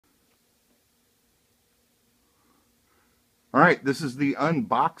Alright, this is the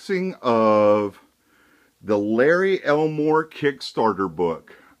unboxing of the Larry Elmore Kickstarter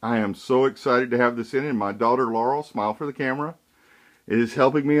book. I am so excited to have this in, and my daughter Laurel, smile for the camera, is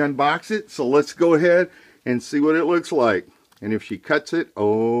helping me unbox it. So let's go ahead and see what it looks like. And if she cuts it,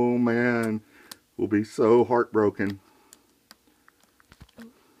 oh man, we'll be so heartbroken. Is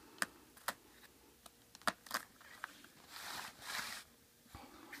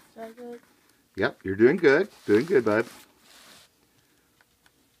that good? Yep, you're doing good. Doing good, bud.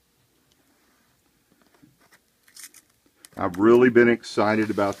 I've really been excited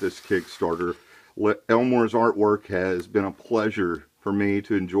about this Kickstarter. Elmore's artwork has been a pleasure for me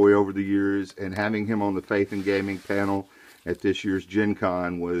to enjoy over the years, and having him on the Faith and Gaming panel at this year's Gen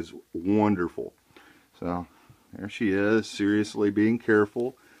Con was wonderful. So there she is, seriously being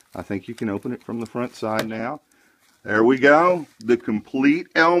careful. I think you can open it from the front side now. There we go, the complete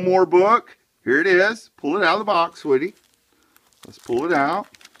Elmore book. Here it is. Pull it out of the box, sweetie. Let's pull it out.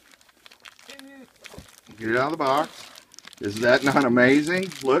 Get it out of the box. Is that not amazing?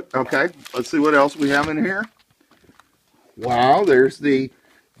 Look, okay, let's see what else we have in here. Wow, there's the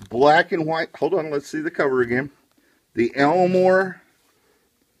black and white. Hold on, let's see the cover again. The Elmore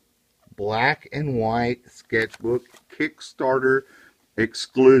black and white sketchbook Kickstarter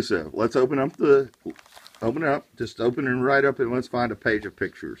exclusive. Let's open up just open it right up, and let's find a page of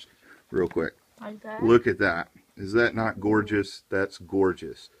pictures real quick. Like that? Look at that. Is that not gorgeous? That's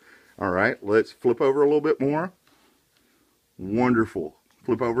gorgeous. All right, let's flip over a little bit more. Wonderful.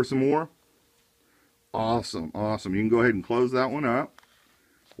 Flip over some more. Awesome, awesome. You can go ahead and close that one up.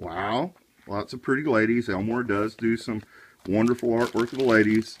 Wow, lots of pretty ladies. Elmore does do some wonderful artwork of the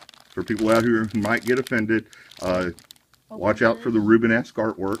ladies. For people out here who might get offended, watch out for the Rubenesque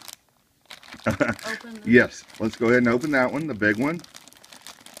artwork. Yes, let's go ahead and open that one, the big one.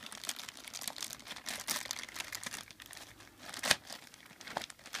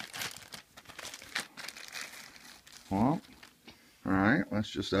 Well, all right, let's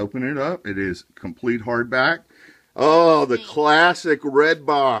just open it up. It is complete hardback. Oh, the classic red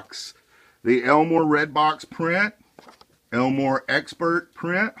box. The Elmore red box print. Elmore expert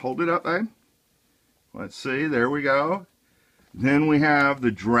print. Hold it up, babe. Let's see, there we go. Then we have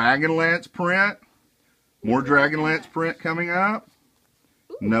the Dragonlance print. More Dragonlance print coming up.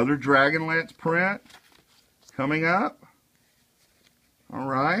 Another Dragonlance print coming up. All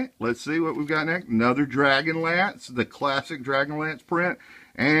right, let's see what we've got next. Another Dragonlance, the classic Dragonlance print,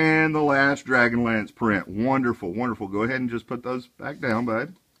 and the last Dragonlance print. Wonderful, wonderful. Go ahead and just put those back down,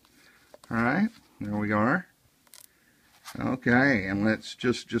 bud. All right, there we are. Okay, and let's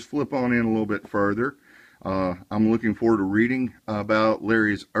just flip on in a little bit further. I'm looking forward to reading about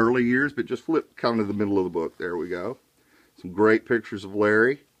Larry's early years, but just flip kind of the middle of the book. There we go. Some great pictures of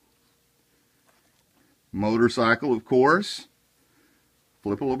Larry. Motorcycle, of course.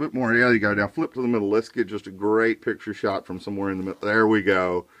 Flip a little bit more. Yeah, you go down. Flip to the middle. Let's get just a great picture shot from somewhere in the middle. There we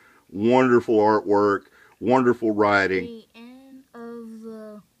go. Wonderful artwork. Wonderful writing. The end of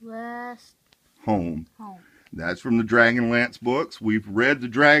the last home. That's from the Dragonlance books. We've read the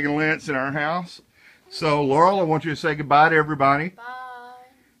Dragonlance in our house. So, Laurel, I want you to say goodbye to everybody. Bye.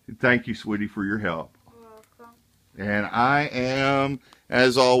 Thank you, sweetie, for your help. You're welcome. And I am,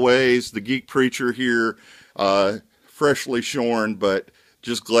 as always, the Geek Preacher here, freshly shorn, but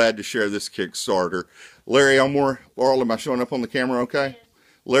just glad to share this Kickstarter. Larry Elmore, Laurel, am I showing up on the camera okay? Yes.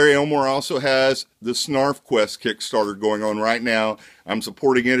 Larry Elmore also has the Snarf Quest Kickstarter going on right now. I'm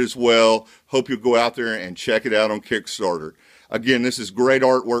supporting it as well. Hope you'll go out there and check it out on Kickstarter. Again, this is great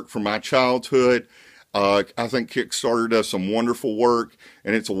artwork from my childhood. I think Kickstarter does some wonderful work,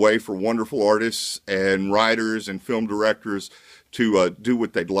 and it's a way for wonderful artists and writers and film directors to do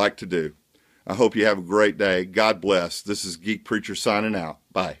what they'd like to do. I hope you have a great day. God bless. This is Geek Preacher signing out.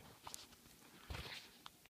 Bye.